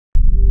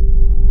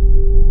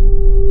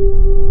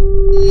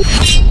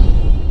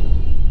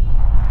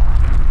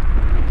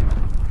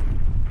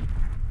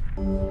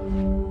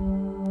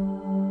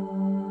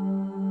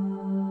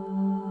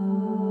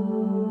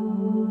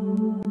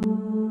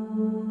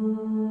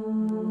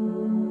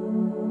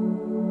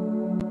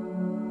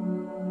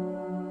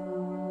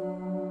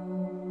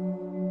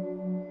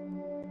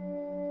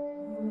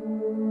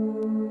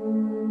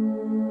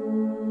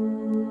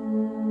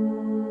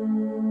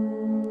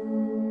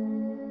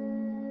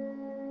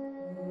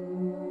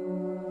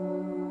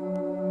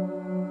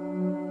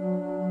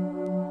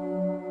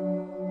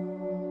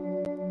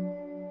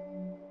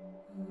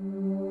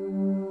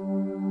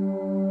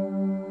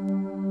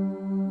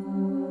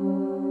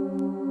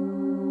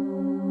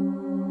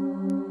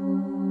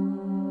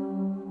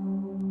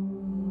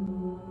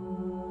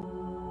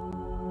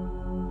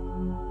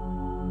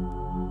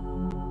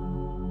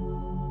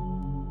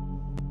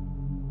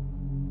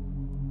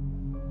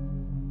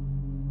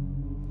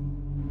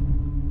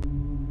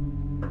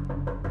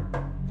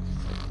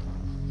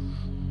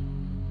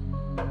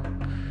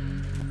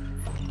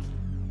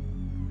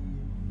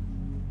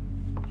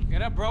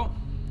Get up, bro.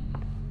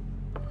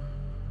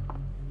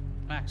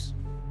 Max.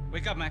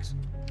 Wake up, Max.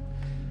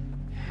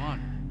 Come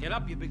on. Get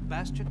up, you big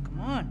bastard.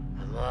 Come on.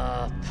 I'm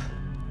up.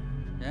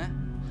 Yeah?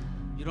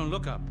 You don't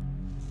look up.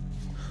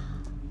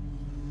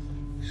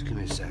 Just give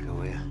me a second,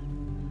 will you?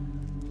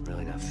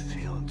 Really not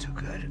feeling too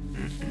good.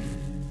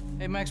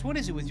 Hey, Max, what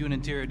is it with you in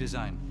interior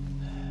design?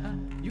 Huh?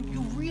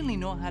 You really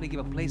know how to give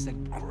a place a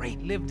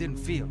great lived-in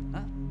feel, huh?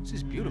 This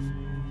is beautiful.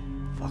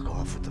 Fuck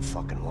off with the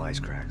fucking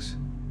wisecracks.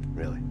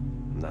 Really,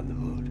 I'm not in the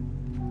mood.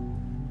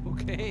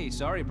 Okay,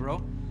 sorry,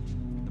 bro.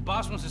 The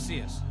boss wants to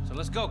see us, so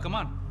let's go, come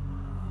on.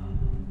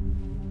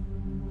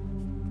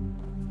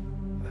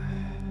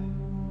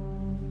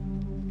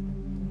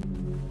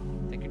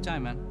 Take your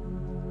time, man.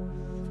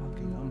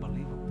 Fucking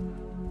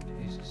unbelievable.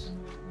 Jesus.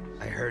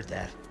 I heard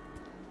that.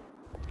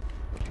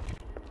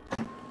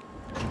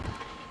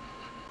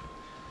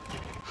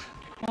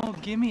 Oh,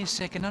 give me a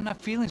second. I'm not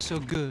feeling so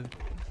good.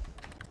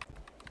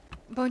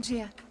 Bom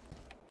dia.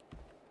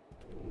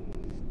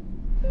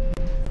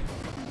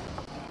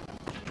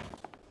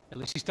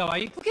 Alice estava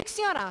aí? O que o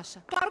senhor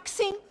acha? Claro que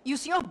sim. E o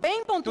senhor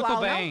bem pontual,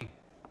 Tudo bem.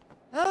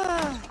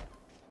 Ah.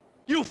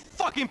 You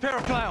fucking pair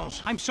of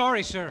clowns! I'm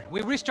sorry, sir.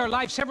 We risked our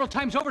lives several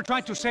times over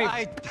trying to save...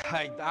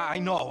 I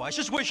know. I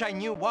just wish I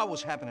knew what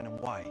was happening and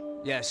why.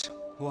 Yes.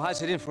 Who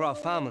has it in for our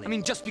family? I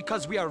mean, just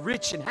because we are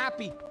rich and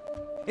happy.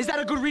 Is that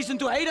a good reason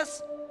to hate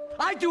us?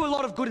 I do a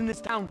lot of good in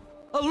this town.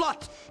 A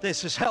lot!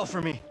 This is hell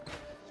for me.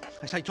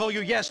 As I told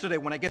you yesterday,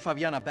 when I get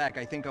Fabiana back,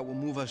 I think I will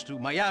move us to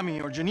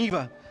Miami or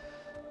Geneva.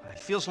 It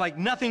feels like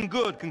nothing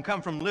good can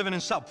come from living in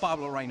Sao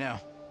Paulo right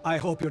now. I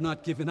hope you're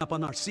not giving up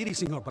on our city,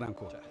 Senor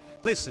Branco.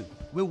 Listen,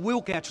 we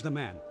will catch the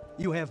man.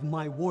 You have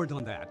my word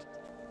on that.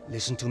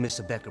 Listen to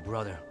Mr. Becker,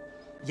 brother.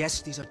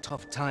 Yes, these are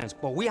tough times,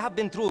 but we have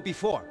been through it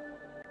before.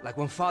 Like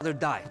when Father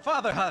died.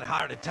 Father had a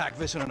heart attack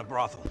visiting a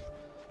brothel.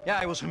 Yeah,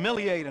 it was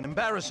humiliating,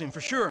 embarrassing, for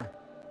sure.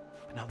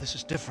 But now this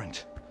is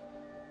different.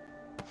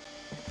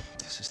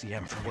 This is the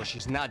end for me. Well,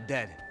 she's not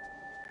dead.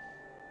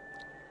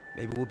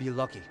 Maybe we'll be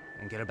lucky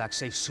and get her back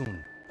safe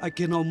soon. I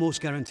can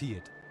almost guarantee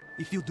it,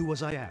 if you do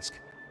as I ask.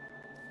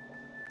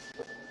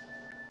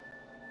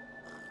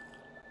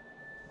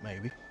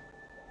 Maybe.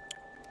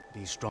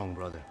 Be strong,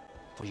 brother.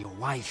 For your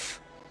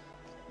wife.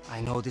 I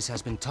know this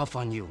has been tough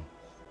on you,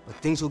 but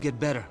things will get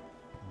better.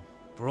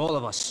 For all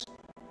of us.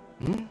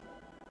 Hmm?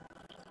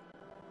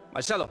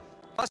 Marcelo,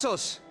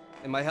 pasos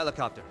in my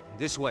helicopter.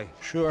 This way.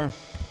 Sure.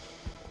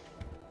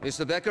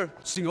 Mr. Becker?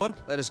 Senhor?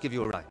 Let us give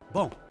you a ride.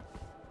 Bom.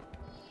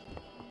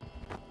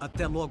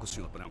 Até logo,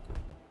 Senhor Branco.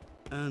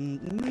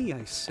 And may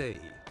I say,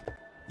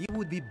 you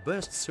would be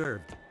best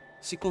served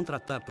se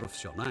contratar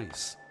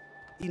profissionais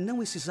e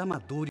não esses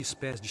amadores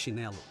pés de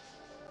chinelo.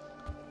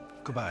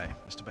 Goodbye,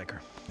 Mr.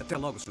 Becker. Até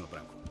logo, Senhor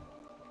Branco.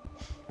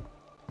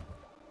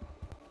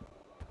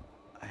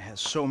 I had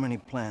so many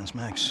plans,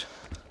 Max.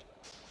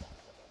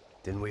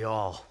 Didn't we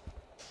all?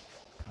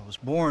 I was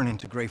born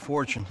into great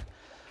fortune.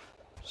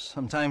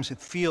 Sometimes it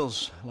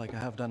feels like I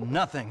have done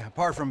nothing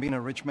apart from being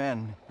a rich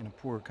man in a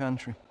poor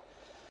country.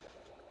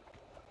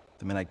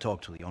 The men I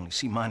talk to, they only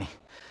see money.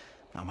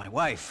 Now my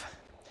wife,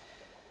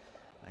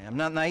 I am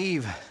not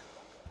naive.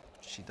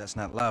 She does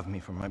not love me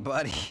for my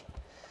body.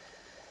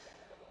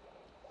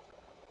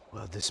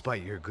 Well,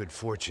 despite your good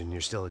fortune,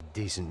 you're still a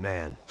decent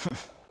man.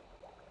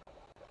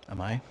 Am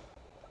I?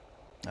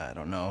 I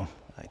don't know.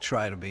 I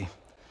try to be.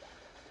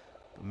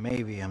 But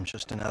maybe I'm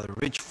just another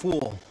rich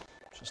fool,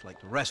 just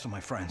like the rest of my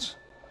friends.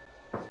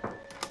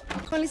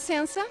 Com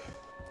licença.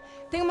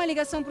 Tem uma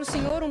ligação pro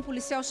senhor,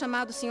 policial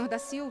chamado Senhor da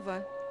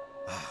Silva.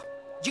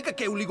 Diga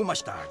que eu ligo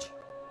mais tarde.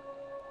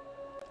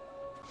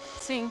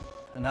 Sim.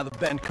 Another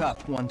band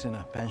cop wanting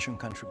a pension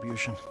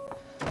contribution.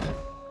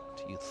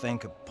 Do you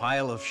think a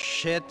pile of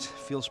shit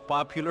feels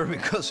popular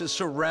because it's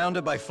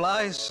surrounded by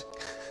flies?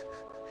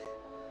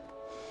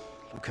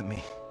 Look at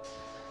me.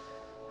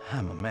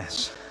 I'm a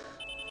mess.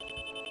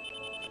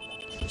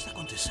 O que está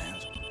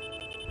acontecendo?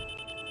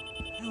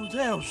 Meu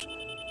Deus!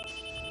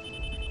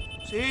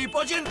 Sim,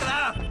 pode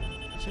entrar!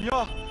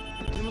 Senhor,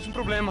 temos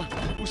problema.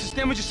 O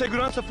sistema de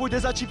segurança foi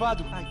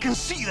desativado. I can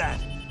see that!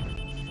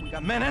 We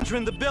got men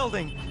entering the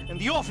building, and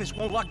the office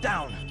won't lock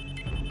down.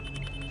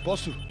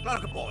 Posso?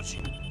 Claro que pode.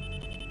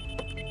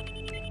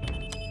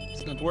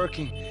 It's not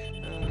working.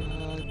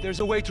 There's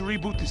a way to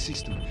reboot the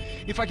system.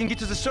 If I can get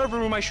to the server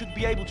room, I should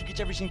be able to get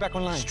everything back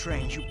online.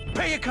 Strange. You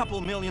pay a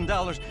couple $1 million,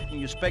 and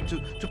you expect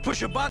to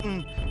push a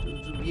button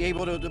to be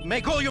able to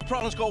make all your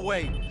problems go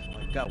away.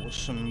 All I got was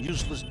some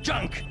useless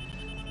junk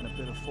and a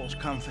bit of false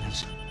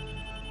confidence.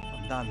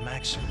 I'm done,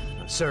 Max.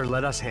 Sir,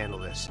 let us handle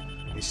this.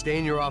 You stay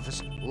in your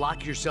office,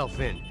 lock yourself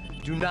in.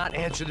 Do not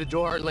answer the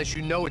door unless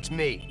you know it's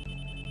me.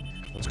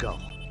 Let's go.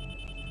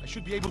 I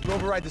should be able to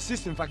override the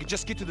system if I could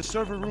just get to the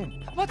server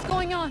room. What's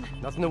going on?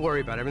 Nothing to worry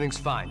about. Everything's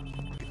fine.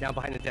 Get down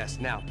behind the desk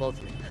now, both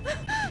of you.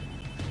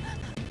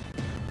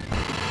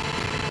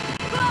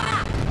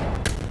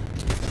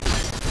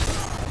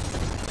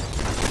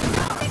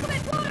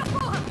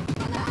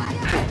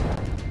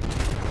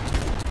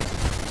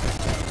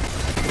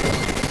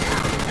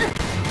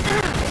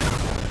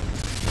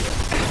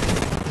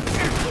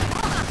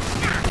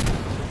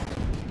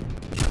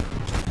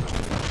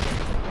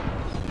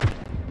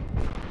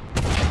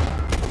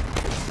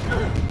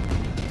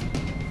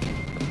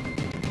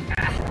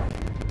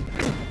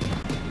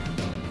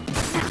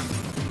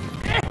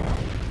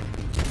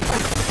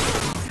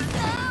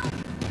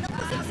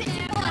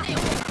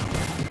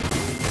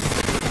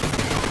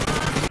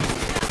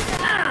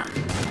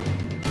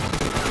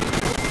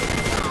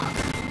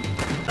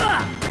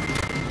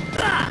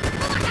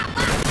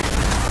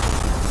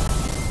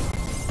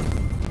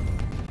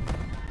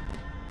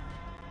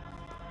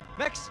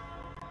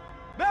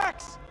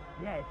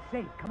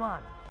 Payne, come on.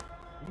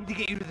 We need to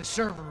get you to the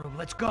server room.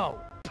 Let's go.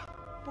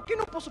 Por que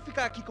não posso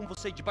ficar aqui com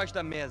você debaixo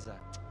da mesa?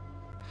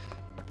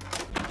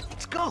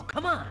 Let's go,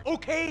 come on.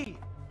 Okay,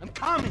 I'm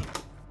coming.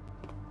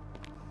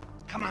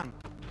 Come on.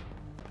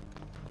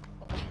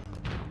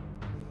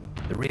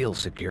 The real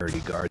security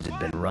guards had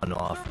been run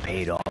off,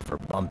 paid off, or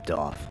bumped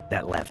off.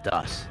 That left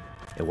us.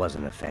 It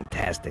wasn't a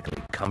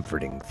fantastically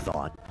comforting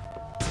thought.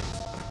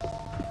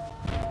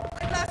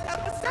 I last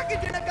half a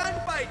second in a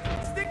gunfight!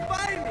 Stick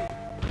by me!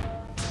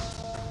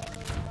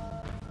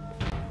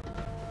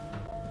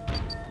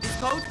 This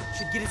code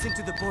should get us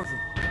into the boardroom.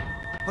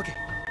 Okay.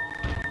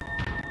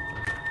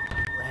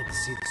 Glad to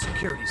see the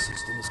security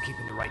system is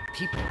keeping the right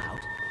people out.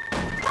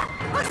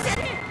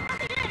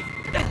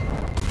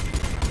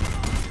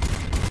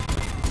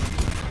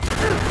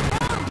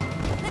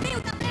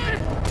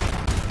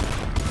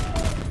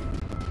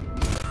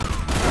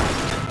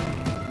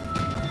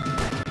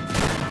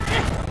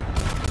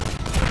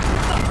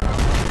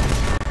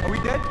 Are we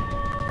dead?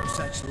 No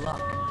such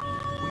luck.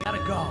 We gotta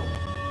go.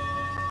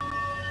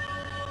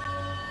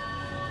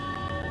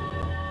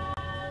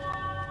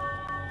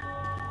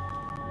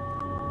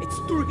 It's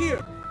through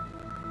here!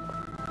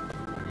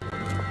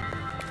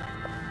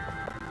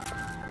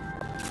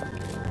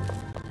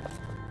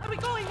 Are we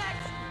going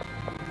next?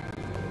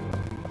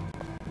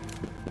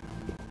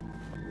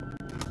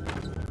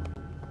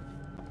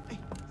 Hey,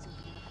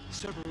 the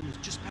server room is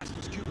just past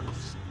those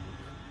cubicles.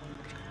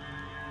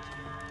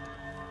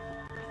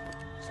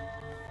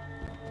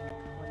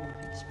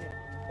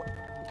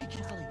 O que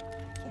eu falei?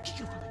 O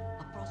que eu falei?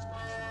 A próxima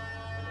pessoa.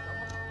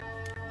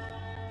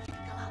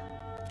 Fica calado.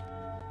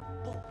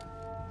 Pô.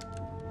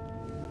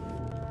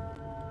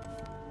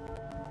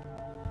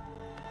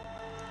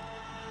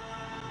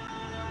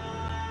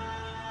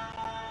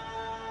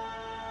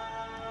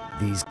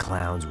 These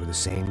clowns were the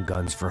same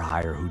guns for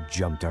hire who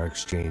jumped our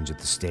exchange at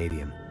the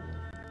stadium.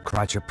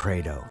 Craccia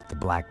Prado, the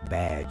Black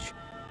Badge.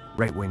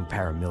 Right-wing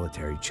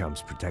paramilitary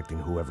chumps protecting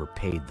whoever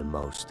paid the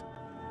most.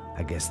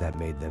 I guess that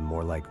made them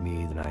more like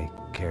me than I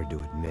cared to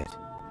admit.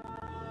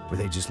 Were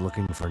they just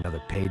looking for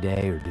another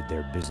payday, or did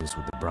their business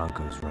with the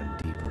Broncos run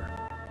deeper?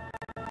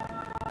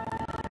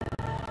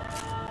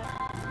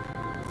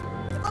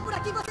 Eu vou por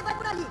aqui, você vai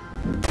por ali!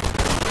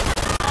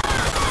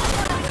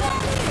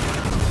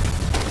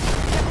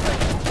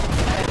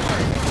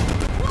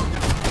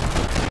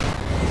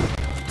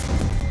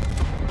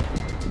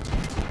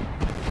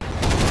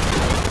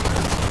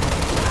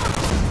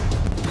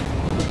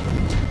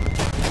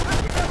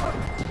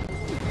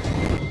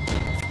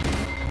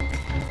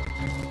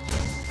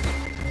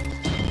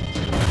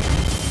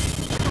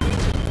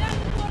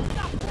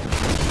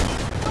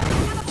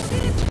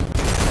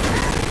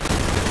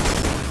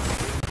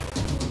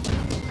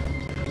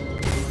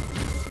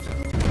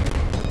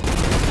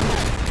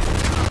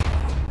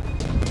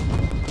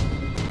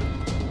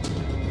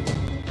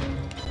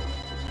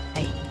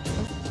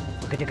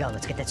 Good to go.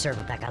 Let's get that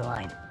server back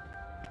online.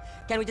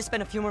 Can't we just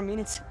spend a few more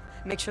minutes?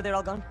 Make sure they're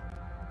all gone?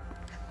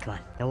 Come on,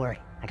 don't worry.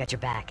 I got your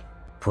back.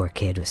 Poor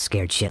kid was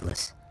scared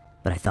shitless,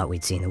 but I thought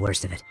we'd seen the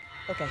worst of it.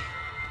 Okay.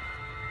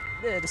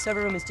 The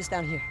server room is just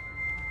down here.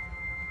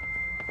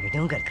 You're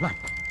doing good. Come on.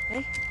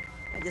 Hey,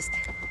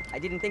 I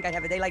didn't think I'd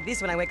have a day like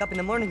this when I wake up in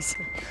the mornings.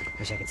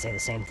 Wish I could say the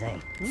same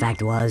thing.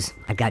 Fact was,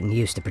 I've gotten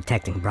used to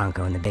protecting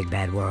Bronco in the big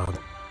bad world.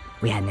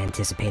 We hadn't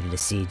anticipated a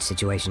siege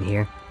situation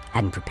here.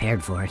 Hadn't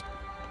prepared for it.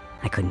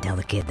 I couldn't tell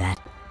the kid that.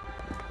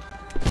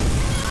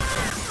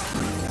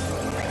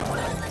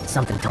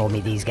 Something told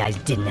me these guys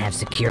didn't have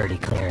security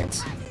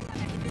clearance.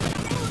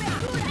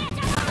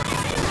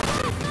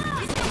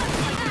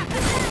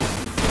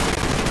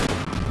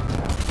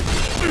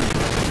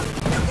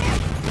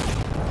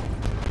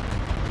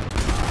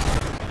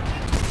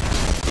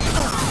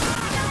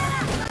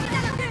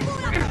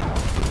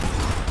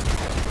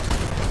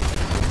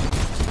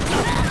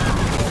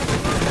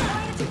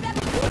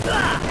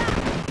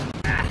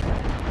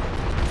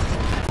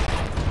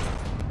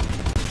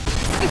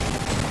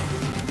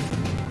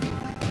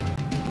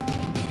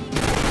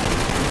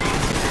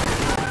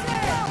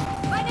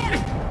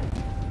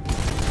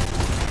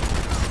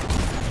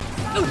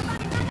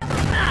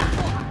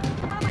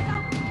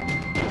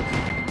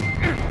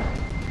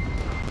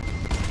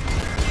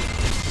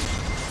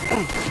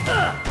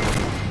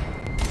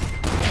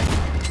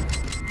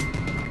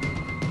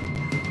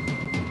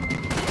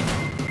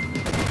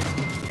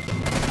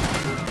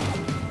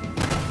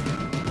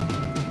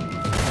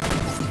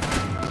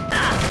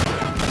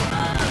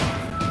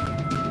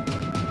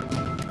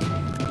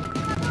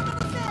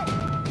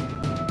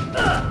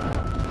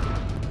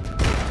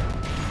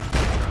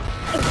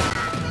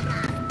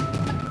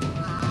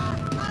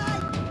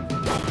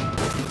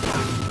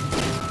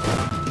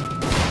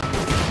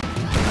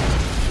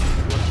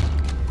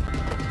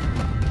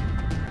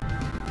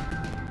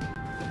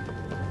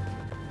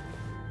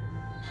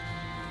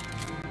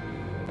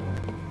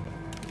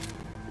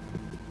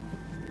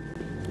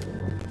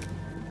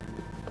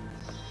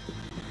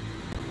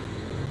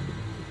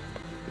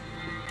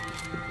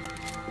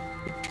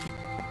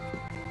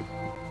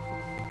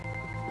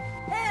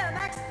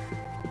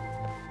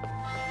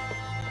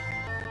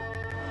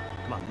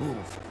 Come on,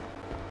 move.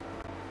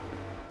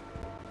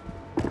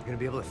 You gonna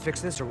be able to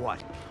fix this or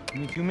what?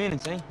 In a few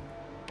minutes, eh?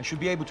 I should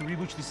be able to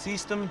reboot the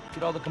system,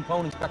 get all the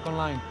components back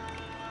online.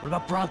 What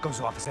about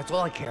Bronco's office? That's all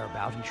I care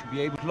about. You should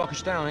be able to lock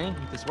us down, eh?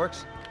 If this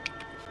works.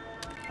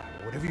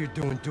 Whatever you're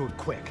doing, do it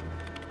quick.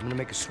 I'm gonna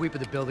make a sweep of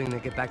the building and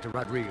then get back to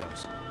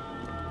Rodrigo's.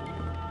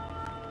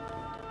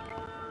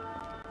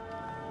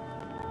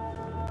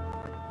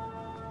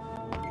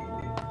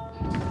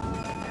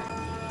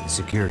 The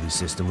security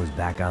system was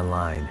back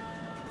online.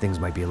 Things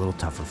might be a little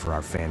tougher for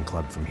our fan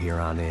club from here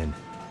on in.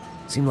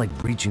 Seemed like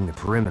breaching the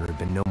perimeter had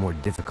been no more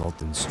difficult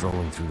than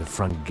strolling through the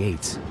front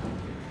gates.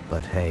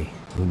 But hey,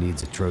 who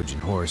needs a Trojan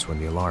horse when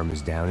the alarm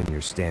is down and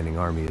your standing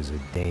army is a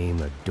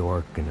dame, a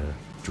dork, and a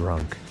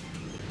drunk?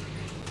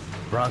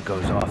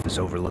 Bronco's office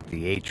overlooked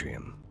the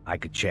atrium. I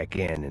could check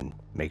in and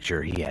make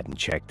sure he hadn't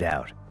checked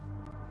out.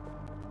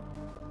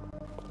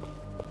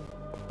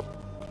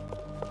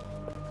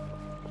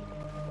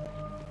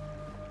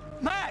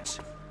 Max!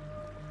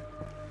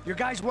 Your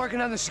guy's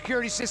working on the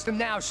security system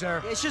now,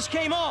 sir. It just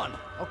came on.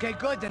 Okay,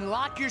 good. Then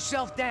lock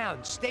yourself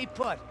down. Stay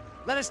put.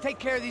 Let us take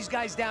care of these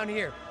guys down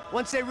here.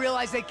 Once they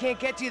realize they can't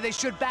get to you, they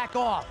should back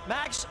off.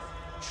 Max,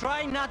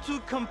 try not to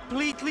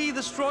completely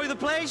destroy the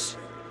place.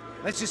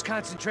 Let's just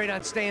concentrate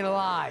on staying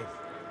alive.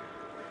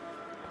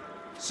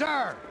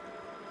 Sir!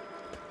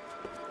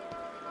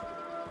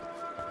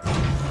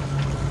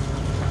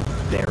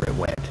 There it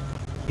went.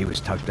 He was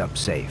tucked up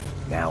safe.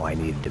 Now I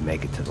needed to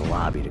make it to the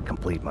lobby to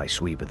complete my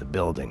sweep of the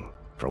building,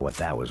 for what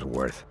that was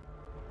worth.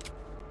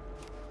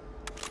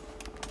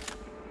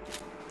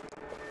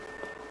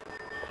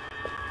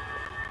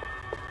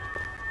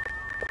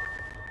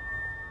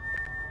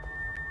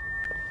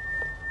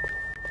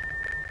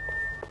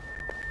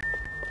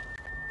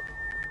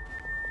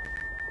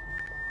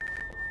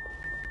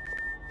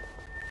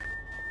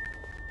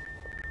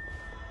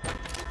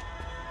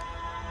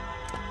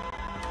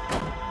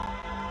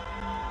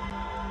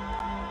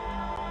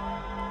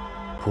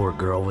 Poor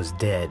girl was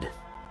dead.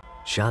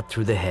 Shot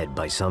through the head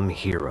by some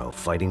hero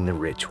fighting the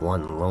rich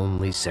one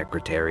lonely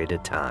secretary at a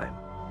time.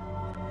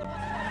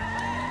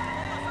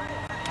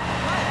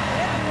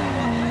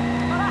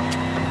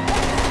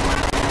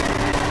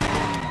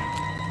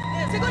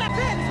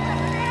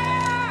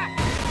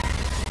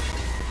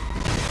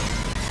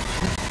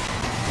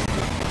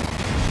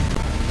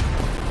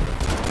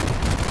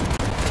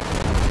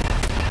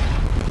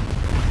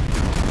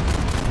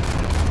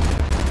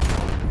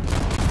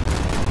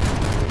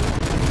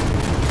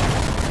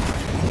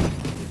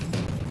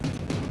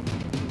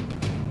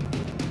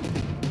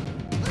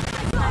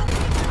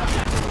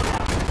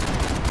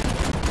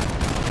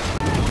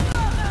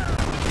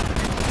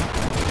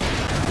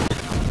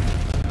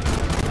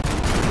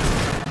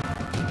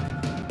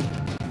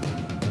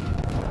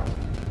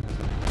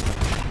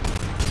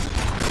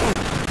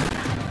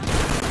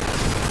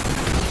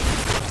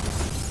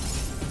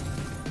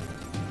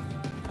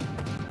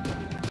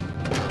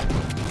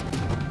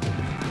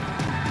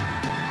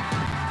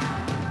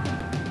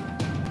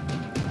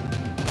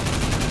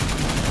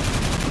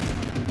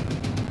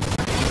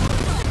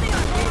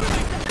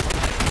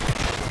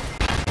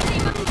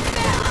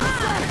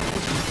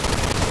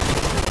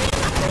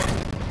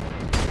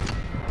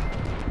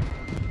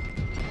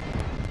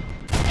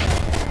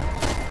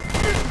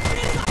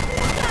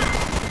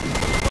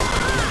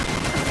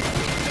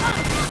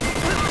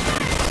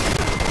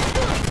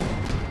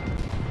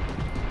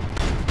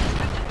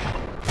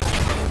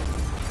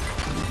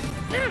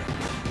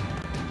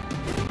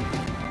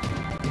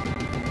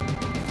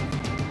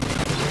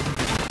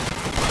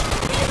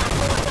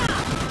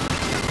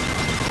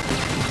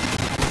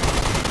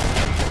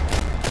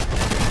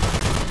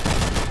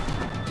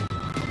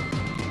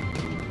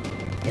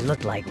 It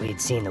looked like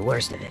we'd seen the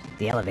worst of it.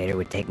 The elevator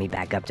would take me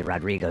back up to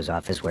Rodrigo's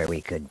office where we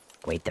could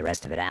wait the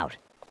rest of it out.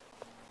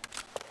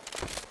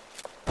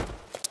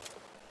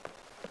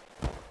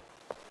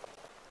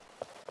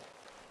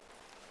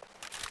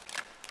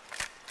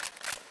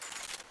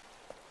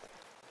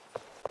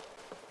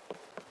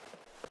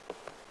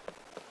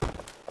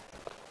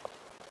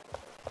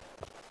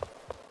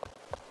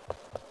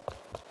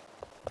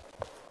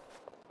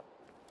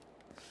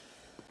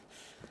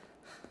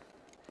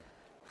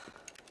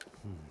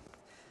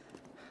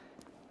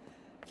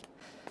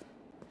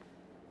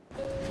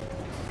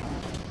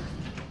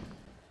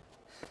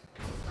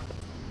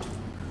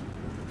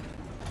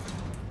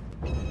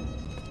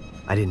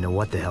 I didn't know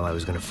what the hell I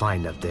was gonna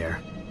find up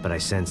there, but I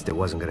sensed it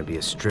wasn't gonna be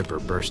a stripper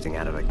bursting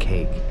out of a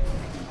cake.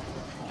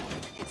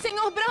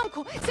 Senor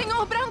Branco!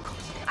 Senor Branco!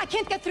 I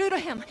can't get through to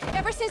him.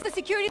 Ever since the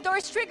security door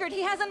is triggered,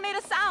 he hasn't made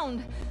a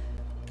sound.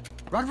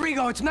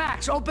 Rodrigo, it's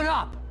Max. Open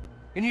up!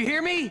 Can you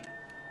hear me?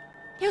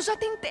 Eu já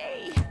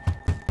tentei.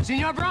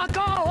 Senor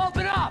Branco,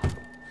 open up!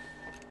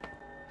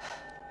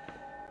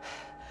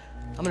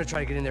 I'm gonna try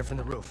to get in there from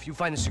the roof. You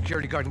find the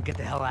security guard and get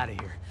the hell out of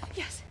here.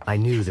 Yes. I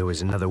knew there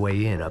was another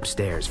way in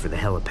upstairs for the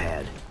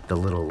helipad, the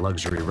little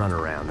luxury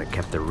runaround that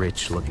kept the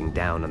rich looking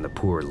down on the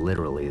poor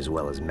literally as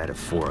well as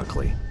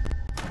metaphorically.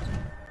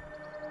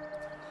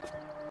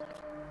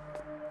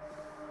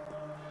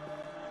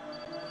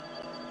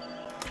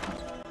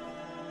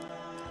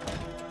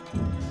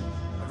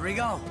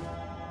 Rodrigo?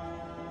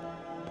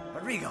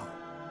 Rodrigo?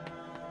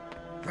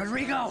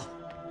 Rodrigo!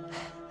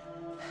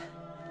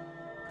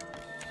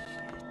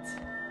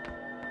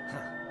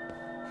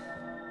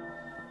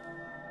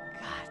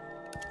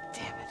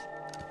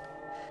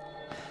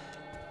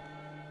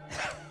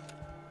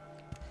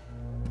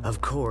 Of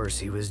course,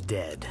 he was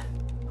dead.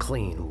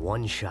 Clean,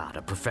 one shot,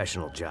 a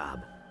professional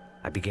job.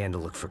 I began to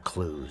look for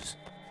clues.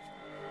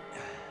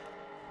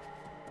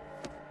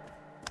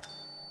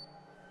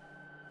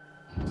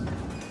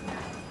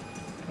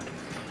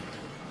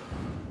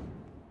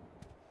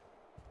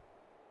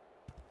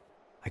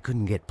 I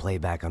couldn't get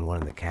playback on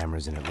one of the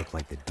cameras and it looked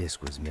like the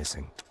disc was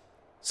missing.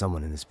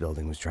 Someone in this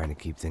building was trying to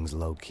keep things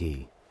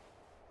low-key.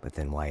 But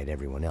then why had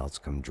everyone else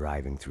come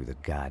driving through the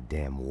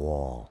goddamn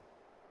wall?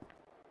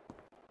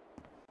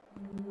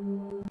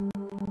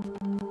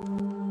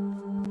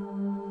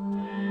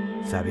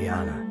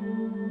 Fabiana.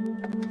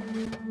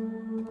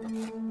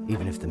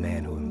 Even if the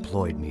man who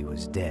employed me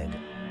was dead,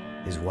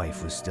 his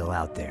wife was still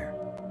out there.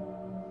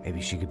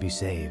 Maybe she could be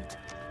saved.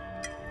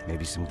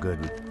 Maybe some good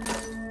would...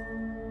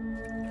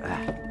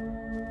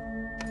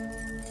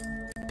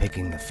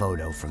 Picking the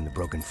photo from the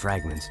broken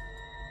fragments,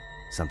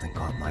 something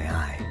caught my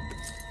eye.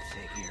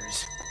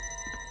 Figures.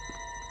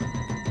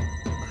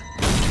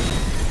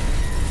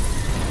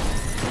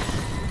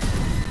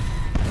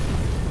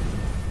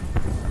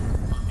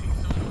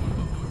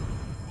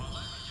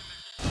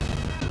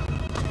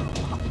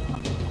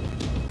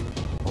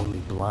 Only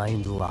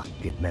blind luck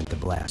it meant the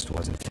blast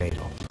wasn't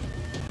fatal.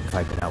 If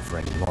I'd been out for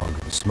any longer,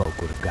 the smoke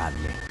would have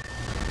gotten me.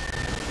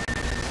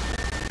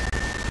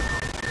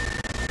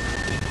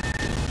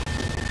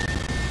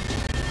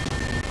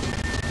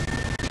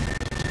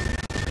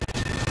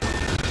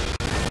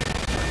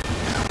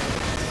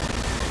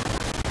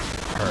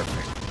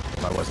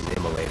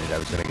 I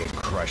was gonna get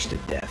crushed to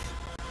death.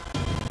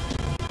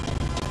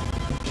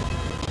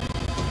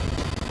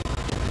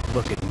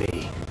 Look at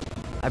me.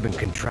 I've been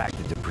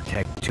contracted to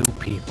protect two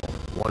people.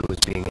 One was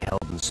being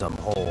held in some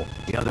hole.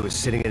 The other was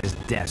sitting at his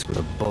desk with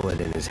a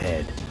bullet in his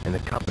head. And the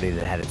company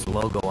that had its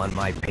logo on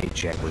my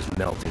paycheck was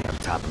melting on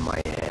top of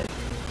my head.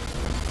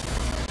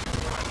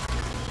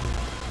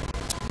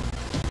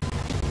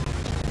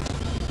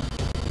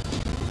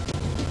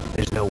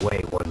 There's no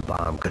way one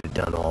bomb could have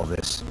done all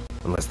this.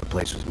 Unless the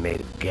place was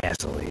made of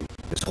gasoline.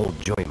 This whole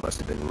joint must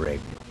have been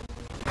rigged.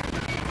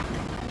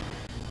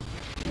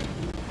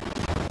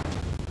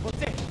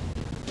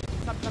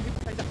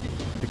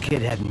 The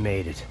kid hadn't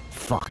made it.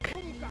 Fuck.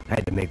 I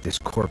had to make this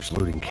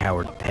corpse-looting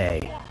coward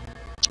pay.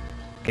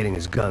 Getting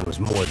his gun was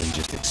more than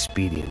just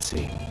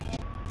expediency.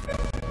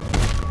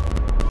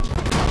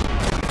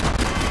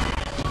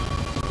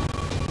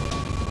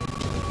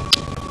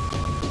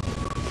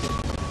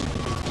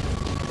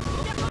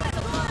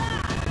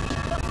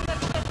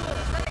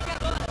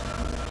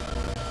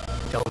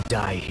 Don't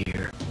die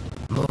here.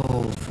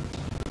 Move.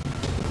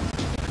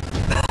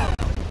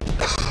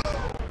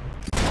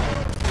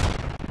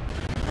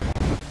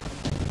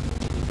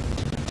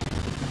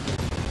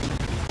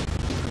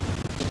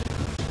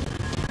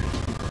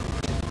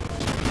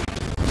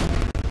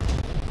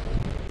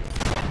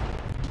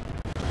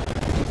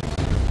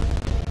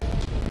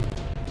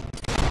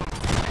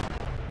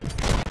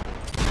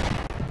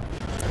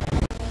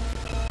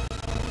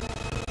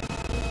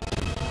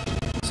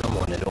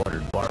 Someone had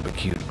ordered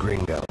barbecued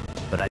gringo,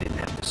 but I didn't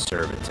have to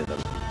serve it to them.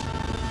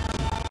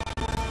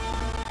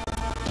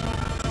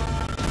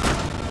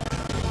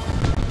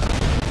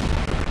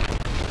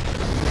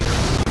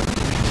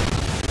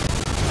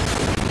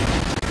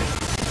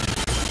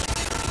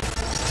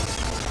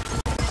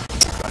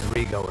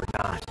 Rodrigo or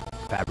not,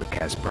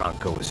 Fabricas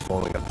Bronco was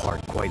falling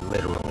apart quite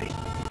literally.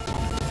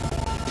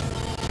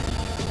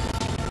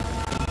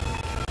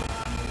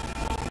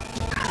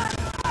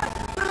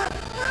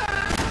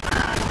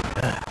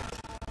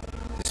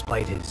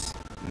 Despite his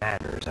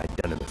manners, I'd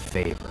done him a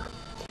favor.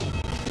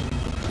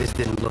 This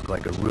didn't look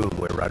like a room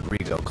where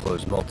Rodrigo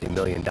closed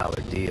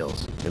multi-million-dollar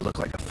deals. It looked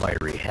like a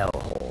fiery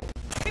hellhole.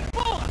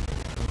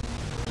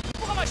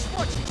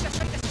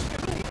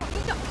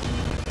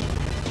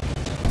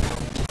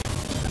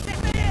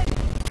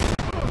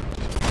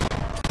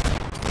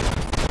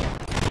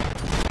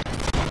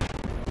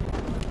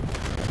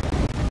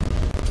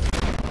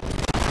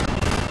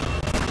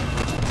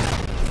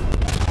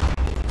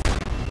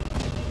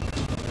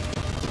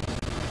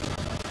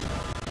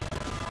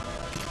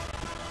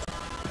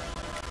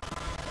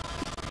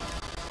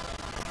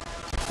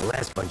 The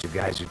last bunch of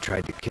guys who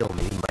tried to kill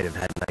me might have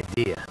had an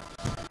idea.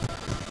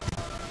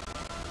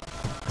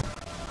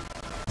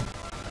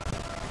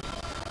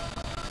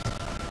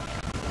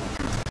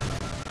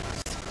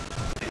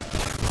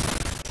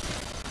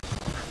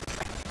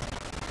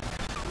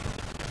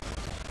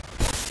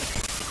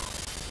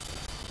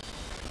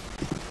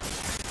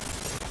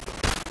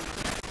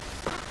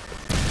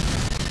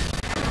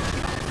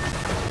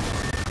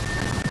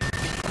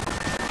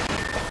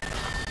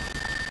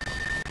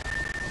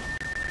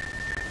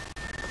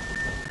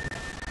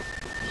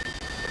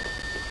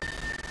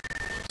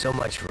 So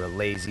much for a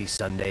lazy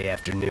Sunday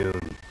afternoon.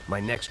 My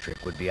next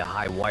trick would be a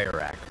high wire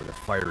rack with a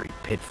fiery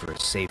pit for a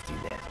safety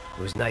net. It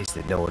was nice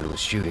that no one was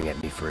shooting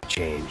at me for a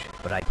change,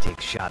 but I'd take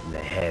a shot in the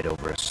head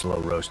over a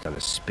slow roast on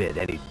a spit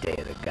any day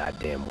of the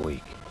goddamn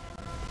week.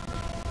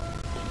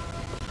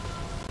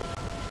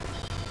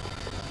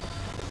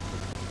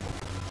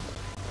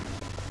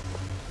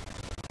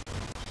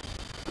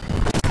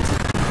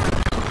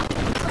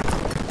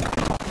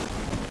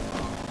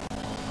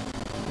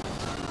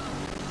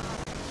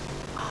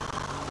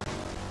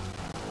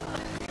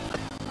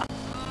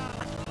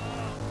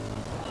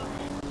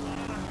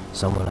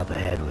 Someone up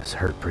ahead was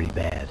hurt pretty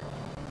bad.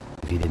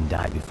 If he didn't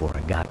die before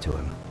I got to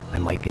him, I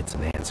might get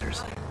some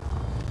answers.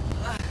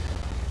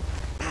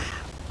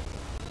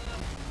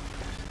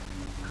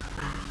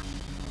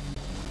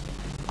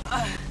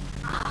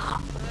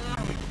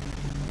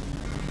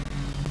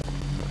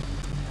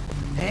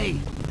 Hey!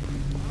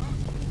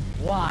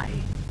 Why?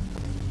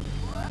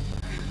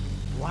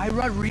 Why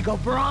Rodrigo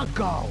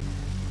Bronco?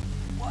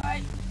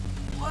 Why?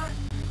 What?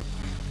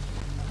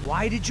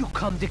 Why did you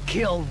come to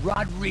kill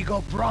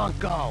Rodrigo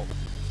Bronco?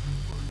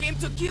 Came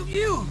to kill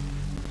you!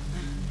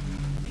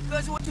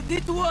 Because what you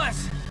did to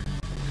us!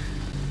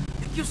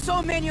 You killed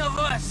so many of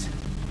us!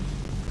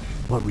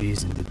 What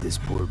reason did this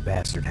poor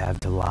bastard have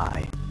to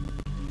lie?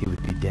 He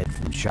would be dead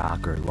from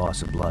shock or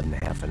loss of blood in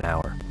half an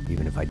hour,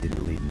 even if I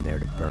didn't leave him there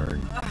to burn.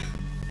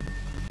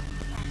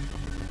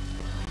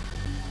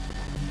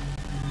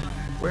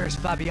 Where's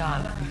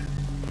Fabiana?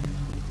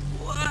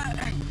 What?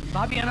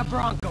 Fabiana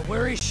Bronco,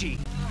 where is she?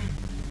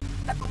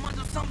 That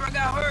Comando Sombra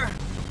got her!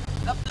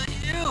 Up the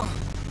hill!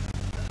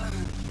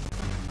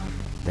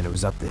 Then it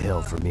was up the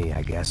hill for me,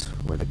 I guess,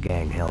 where the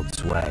gang held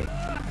sway.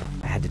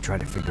 I had to try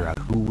to figure out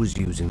who was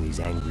using these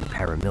angry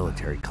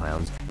paramilitary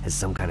clowns as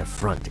some kind of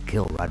front to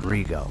kill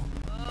Rodrigo.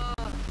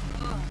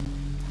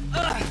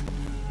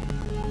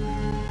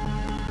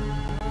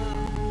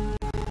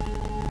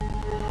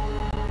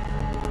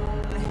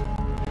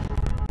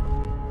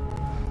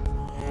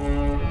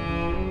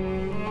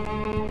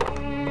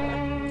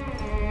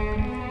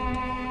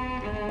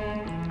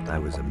 I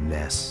was a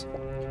mess.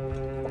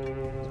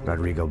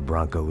 Rodrigo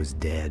Bronco was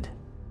dead.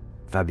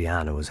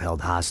 Fabiana was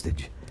held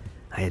hostage.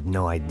 I had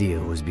no idea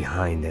who was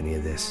behind any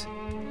of this.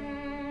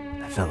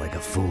 I felt like a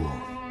fool.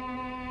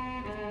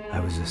 I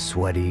was a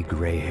sweaty,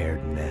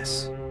 gray-haired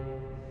mess.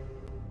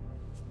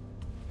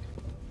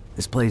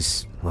 This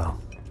place, well,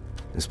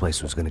 this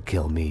place was gonna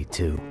kill me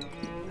too.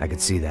 I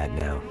could see that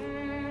now.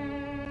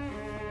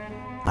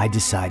 I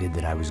decided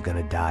that I was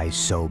gonna die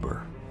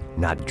sober,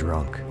 not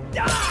drunk.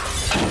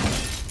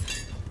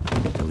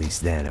 At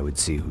least then I would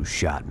see who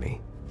shot me.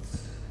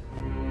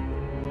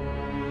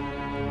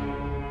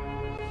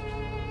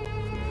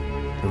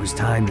 It was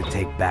time to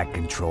take back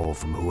control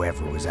from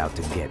whoever was out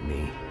to get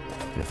me.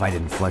 And if I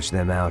didn't flush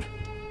them out,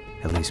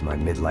 at least my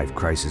midlife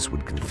crisis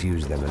would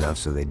confuse them enough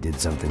so they did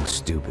something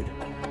stupid.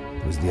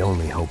 It was the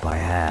only hope I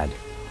had.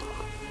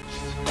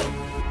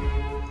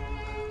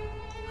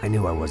 I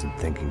knew I wasn't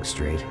thinking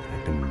straight.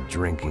 I'd been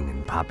drinking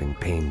and popping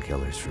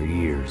painkillers for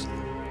years.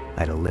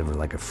 I had a liver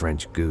like a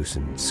French goose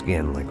and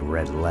skin like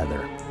red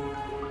leather.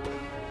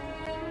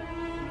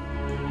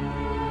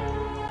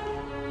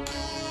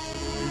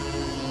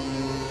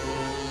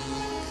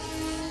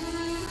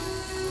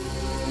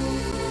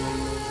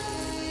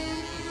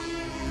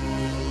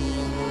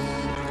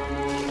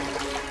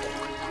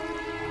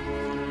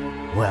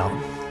 Well,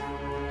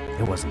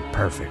 it wasn't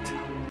perfect.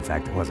 In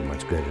fact, it wasn't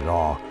much good at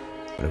all,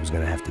 but it was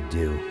gonna have to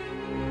do.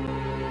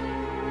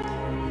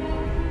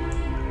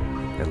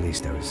 At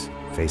least I was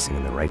facing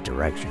in the right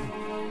direction.